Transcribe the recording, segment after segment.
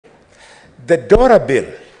the DORA bill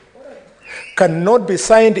cannot be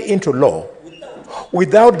signed into law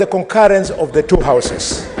without the concurrence of the two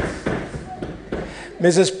houses.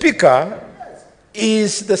 Mr. Speaker,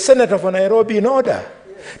 is the Senate of Nairobi in order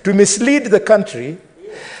to mislead the country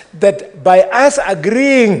that by us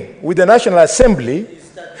agreeing with the National Assembly,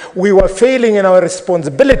 we were failing in our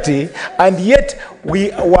responsibility, and yet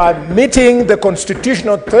we were meeting the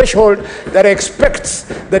constitutional threshold that expects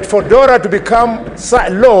that for DORA to become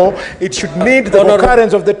law, it should need the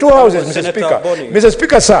concurrence of the two houses, Mr. Speaker. Mr.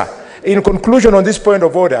 Speaker, sir, in conclusion on this point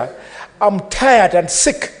of order, I'm tired and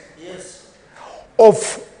sick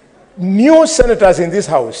of new senators in this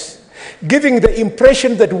House giving the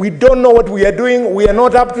impression that we don't know what we are doing, we are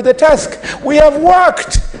not up to the task. We have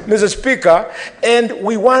worked, Mr. Speaker, and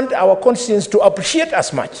we want our constituents to appreciate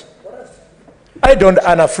us much. I don't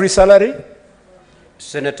earn a free salary.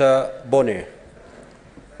 Senator Boni.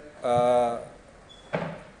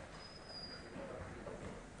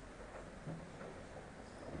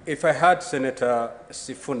 If I had Senator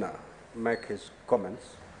Sifuna make his comments,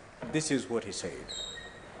 this is what he said.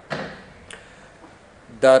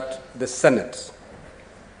 That the Senate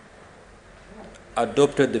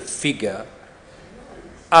adopted the figure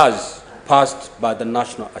as passed by the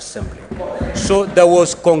National Assembly. So there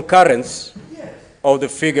was concurrence of the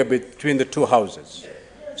figure between the two houses,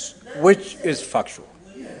 which is factual.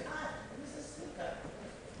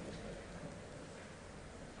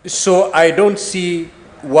 So I don't see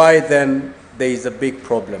why then there is a big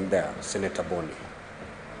problem there, Senator Boni.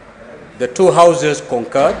 The two houses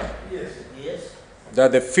concurred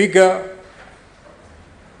that the figure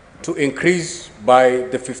to increase by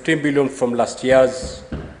the 15 billion from last year's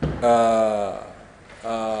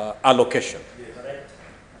allocation.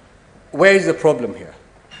 Where is the problem here?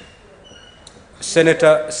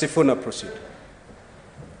 Senator Sifuna, proceed.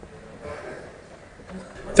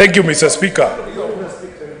 Thank you, Mr. Speaker.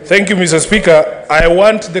 Thank you, Mr. Speaker. I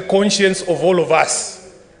want the conscience of all of us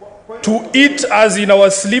to eat us in our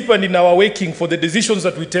sleep and in our waking for the decisions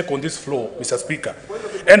that we take on this floor, Mr. Speaker.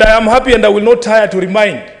 And I am happy and I will not tire to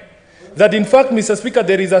remind that, in fact, Mr. Speaker,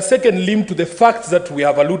 there is a second limb to the facts that we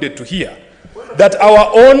have alluded to here, that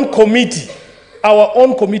our own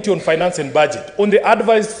committee on finance and budget, on the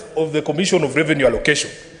advice of the Commission of Revenue Allocation,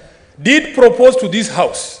 did propose to this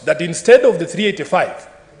House that instead of the 385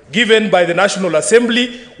 given by the National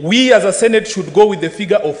Assembly, we as a Senate should go with the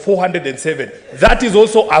figure of 407. That is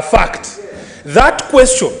also a fact. That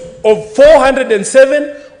question of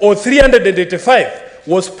 407 or 385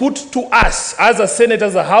 was put to us as a Senate,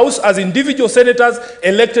 as a House, as individual senators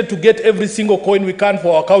elected to get every single coin we can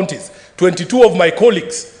for our counties. 22 of my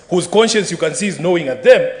colleagues, whose conscience you can see is knowing at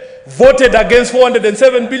them, voted against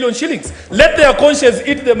 407 billion shillings. Let their conscience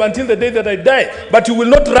eat them until the day that I die. But you will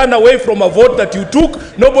not run away from a vote that you took.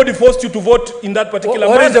 Nobody forced you to vote in that particular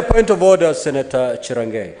manner. What is the point of order, Senator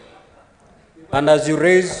Chirangei? And as you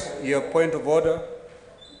raise your point of order,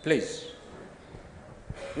 please.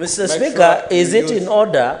 Mr. Speaker, is it in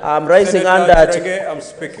order? I'm raising under... Chirangei, I'm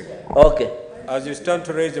speaking. Okay. As you stand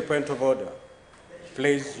to raise your point of order,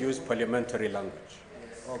 please use parliamentary language.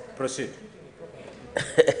 Proceed.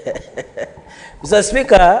 Mr.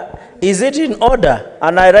 Speaker, is it in order?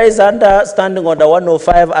 And I rise under Standing Order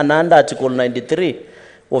 105 and under Article 93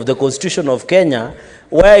 of the Constitution of Kenya,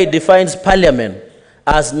 where it defines Parliament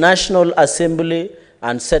as National Assembly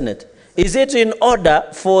and Senate. Is it in order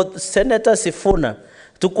for Senator Sifuna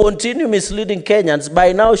to continue misleading Kenyans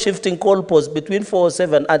by now shifting goalposts between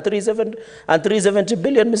 407 and 370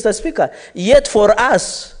 billion, Mr. Speaker? Yet for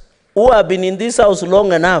us, who have been in this House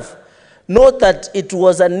long enough, note that it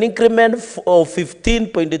was an increment of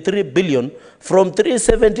 15.3 billion from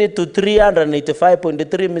 370 to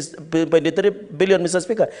 385.3 billion, Mr.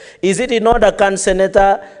 Speaker. Is it in order, can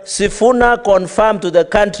Senator Sifuna confirm to the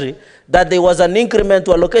country that there was an increment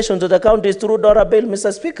to allocation to the counties through DORA bill,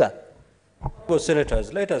 Mr. Speaker? Well,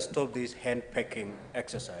 senators, let us stop this hand-pecking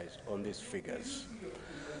exercise on these figures.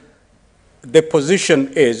 The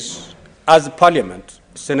position is, as Parliament,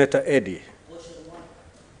 Senator Eddy,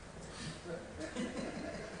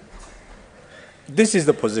 this is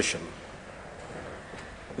the position.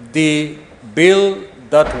 The bill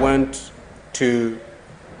that went to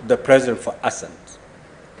the President for assent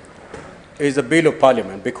is a bill of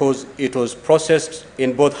Parliament because it was processed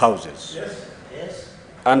in both houses. Yes. Yes.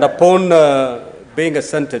 And upon being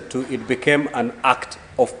assented to, it became an act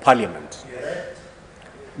of Parliament. Yes.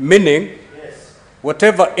 Meaning, yes,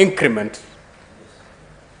 whatever increment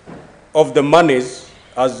of the monies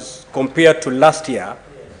as compared to last year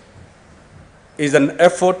is an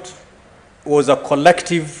effort, was a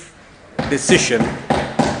collective decision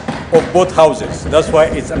of both houses. That's why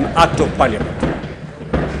it's an act of parliament.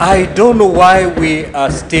 I don't know why we are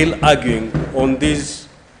still arguing on these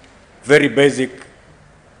very basic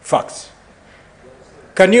facts.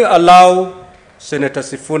 Can you allow Senator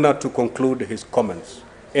Sifuna to conclude his comments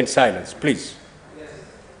in silence, please?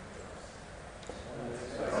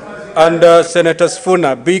 And Senator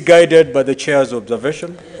Sifuna, be guided by the chair's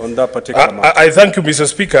observation on that particular matter. I thank you, Mr.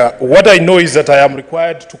 Speaker. What I know is that I am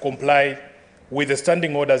required to comply with the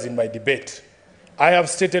standing orders in my debate. I have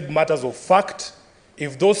stated matters of fact.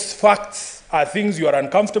 If those facts are things you are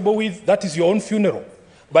uncomfortable with, that is your own funeral.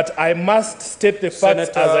 But I must state the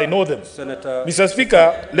facts as I know them. Mr.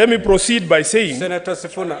 Speaker, let me proceed by saying... Senator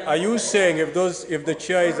Sifuna, are you saying if the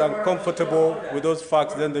chair is uncomfortable with those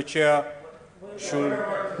facts, then the chair should...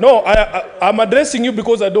 No, I'm addressing you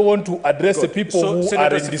because I don't want to address the people who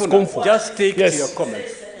Senator are in Sifuna, discomfort. just take to your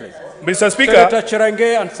comments, please. Mr. Speaker... Senator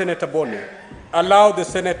Cherangei and Senator Boni, allow the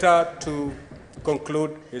senator to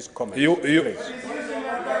conclude his comments. Please.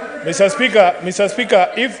 Mr.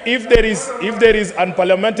 Speaker, if there is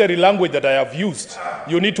unparliamentary language that I have used,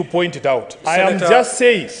 you need to point it out. I am just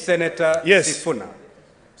saying. Senator yes.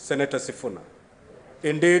 Senator Sifuna,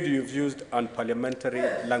 indeed you've used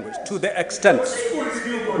unparliamentary language to the extent.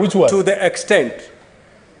 Which one? To the extent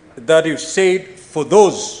that you said for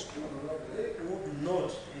those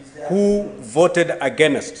who voted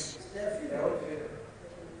against,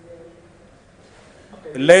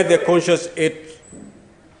 let the conscience eat.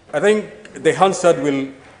 I think the Hansard will.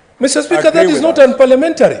 Mr. Speaker, that is not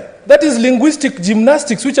unparliamentary. That is linguistic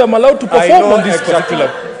gymnastics, which I'm allowed to perform on this particular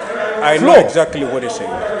floor. I know exactly what you're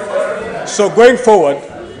saying. So going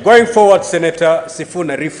forward, Senator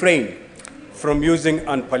Sifuna, refrain from using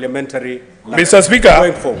unparliamentary language. Mr. Speaker,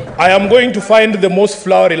 going forward. I am going to find the most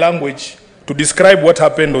flowery language to describe what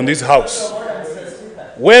happened on this House.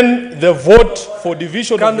 When the vote for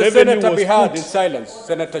division of revenue was put... Can the senator be heard in silence?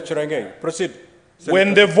 Senator Cherangei, proceed. Senator.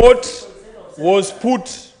 When the vote was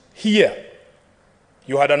put here,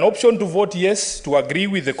 you had an option to vote yes, to agree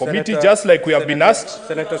with the committee, just like we have been asked.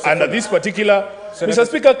 Under this particular... Mr.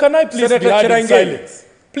 Speaker, can I please be heard in silence?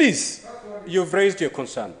 Please. You've raised your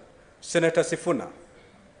concern. Senator Sifuna,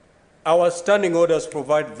 our standing orders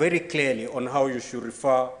provide very clearly on how you should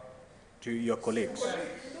refer to your colleagues.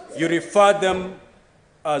 You refer them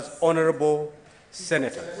as honorable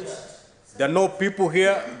senators. There are no people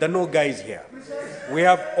here, there are no guys here. We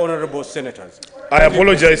have honorable senators. I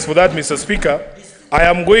apologize for that, Mr. Speaker. I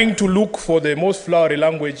am going to look for the most flowery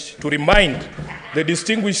language to remind the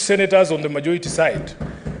distinguished senators on the majority side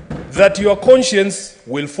that your conscience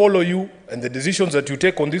will follow you and the decisions that you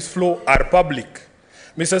take on this floor are public.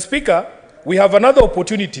 Mr. Speaker, we have another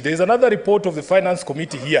opportunity. There is another report of the Finance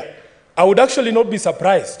Committee here. I would actually not be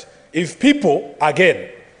surprised if people,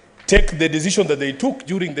 again, take the decision that they took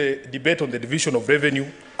during the debate on the Division of Revenue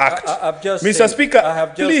Act. Mr. Speaker, I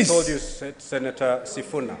have just please. told you, Senator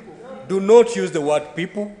Sifuna, do not use the word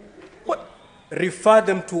people. Refer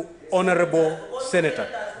them to honorable senator.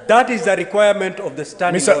 That is the requirement of the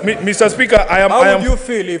standing order. Mr. Speaker, How would you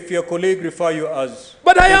feel if your colleague refer you as...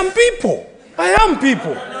 But I am people. I am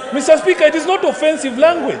people. Mr. Speaker, it is not offensive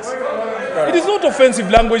language. It is not offensive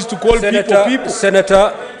language to call people.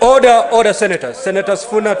 Senator, order, Senator. Senator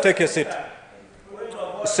Sifuna, take your seat.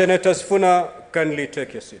 Senator Sifuna, kindly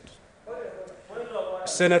take your seat.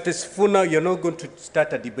 Senator Sifuna, you're not going to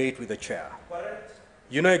start a debate with the chair.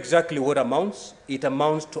 You know exactly what amounts. It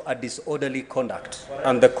amounts to a disorderly conduct.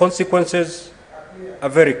 And the consequences are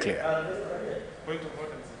very clear.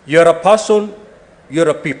 You're a person, you're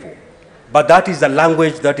a people. But that is the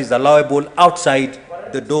language that is allowable outside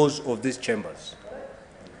the doors of these chambers.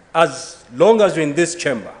 As long as you're in this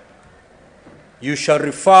chamber, you shall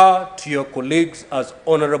refer to your colleagues as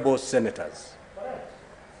honorable senators.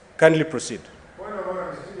 Kindly proceed.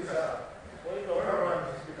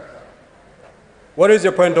 What is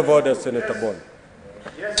your point of order, Senator Bond?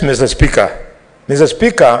 Yes, Mr. Speaker. Mr.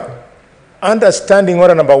 Speaker, understanding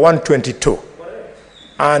order number 122,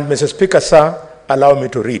 and Mr. Speaker, sir, allow me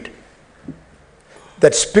to read,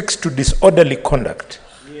 that speaks to disorderly conduct.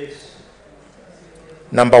 Yes.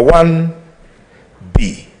 Number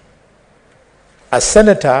 1B, a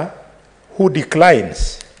senator who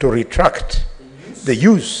declines to retract the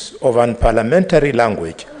use of unparliamentary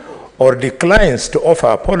language or declines to offer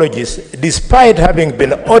apologies despite having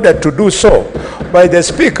been ordered to do so by the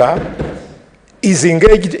Speaker is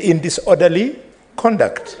engaged in disorderly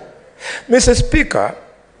conduct. Mr. Speaker,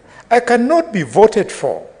 I cannot be voted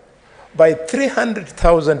for by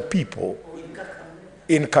 300,000 people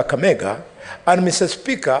in Kakamega, and Mr.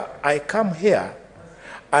 Speaker, I come here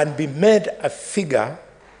and be made a figure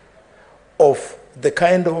of the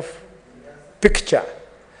kind of picture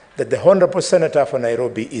that the Honorable Senator for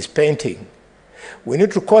Nairobi is painting. We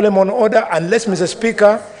need to call him on order unless, Mr.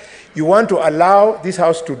 Speaker, you want to allow this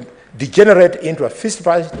House to degenerate into a fist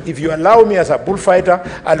fight. If you allow me as a bullfighter,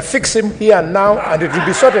 I'll fix him here and now, and it will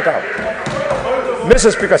be sorted out.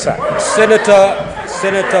 Mr. Speaker, sir. Senator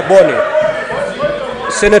Boni,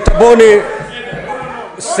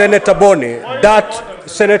 that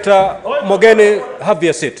Senator Mogeni, have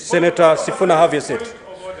your seat. Senator Sifuna, have your seat.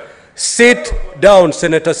 Sit down,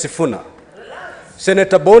 Senator Sifuna.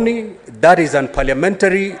 Senator Boni, that is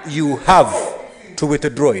unparliamentary. You have to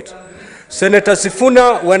withdraw it. Senator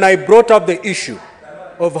Sifuna, when I brought up the issue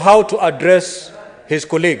of how to address his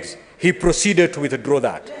colleagues, he proceeded to withdraw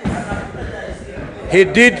that. He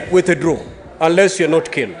did withdraw, unless you're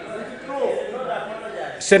not keen.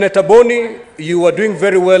 Senator Boni, you were doing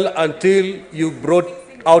very well until you brought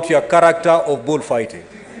out your character of bullfighting.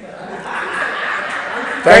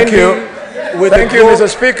 Thank you. Thank you, Mr.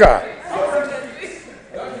 Speaker.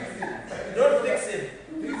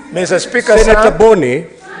 Mr. Speaker, Senator Boni,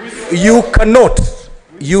 you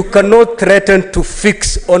cannot threaten to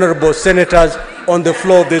fix honorable senators on the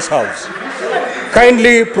floor of this House.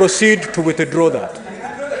 Kindly proceed to withdraw that.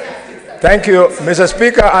 Thank you, Mr.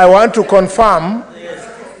 Speaker. I want to confirm,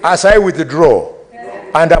 as I withdraw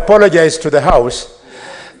and apologize to the House,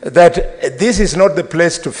 that this is not the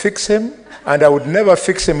place to fix him, and I would never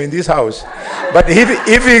fix him in this House. But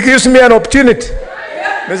if he gives me an opportunity,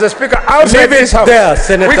 Mr. Speaker, outside this House, there,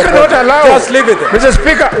 Senator we cannot allow. Just leave it there. Mr.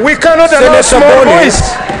 Speaker, we cannot allow small voice.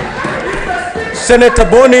 Senator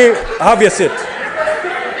Boni, have your seat.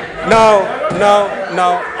 Now,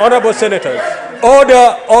 honorable senators.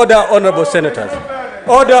 Order, honorable senators.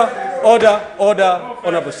 Order,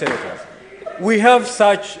 honorable senators. We have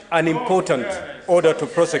such an important order to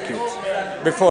prosecute before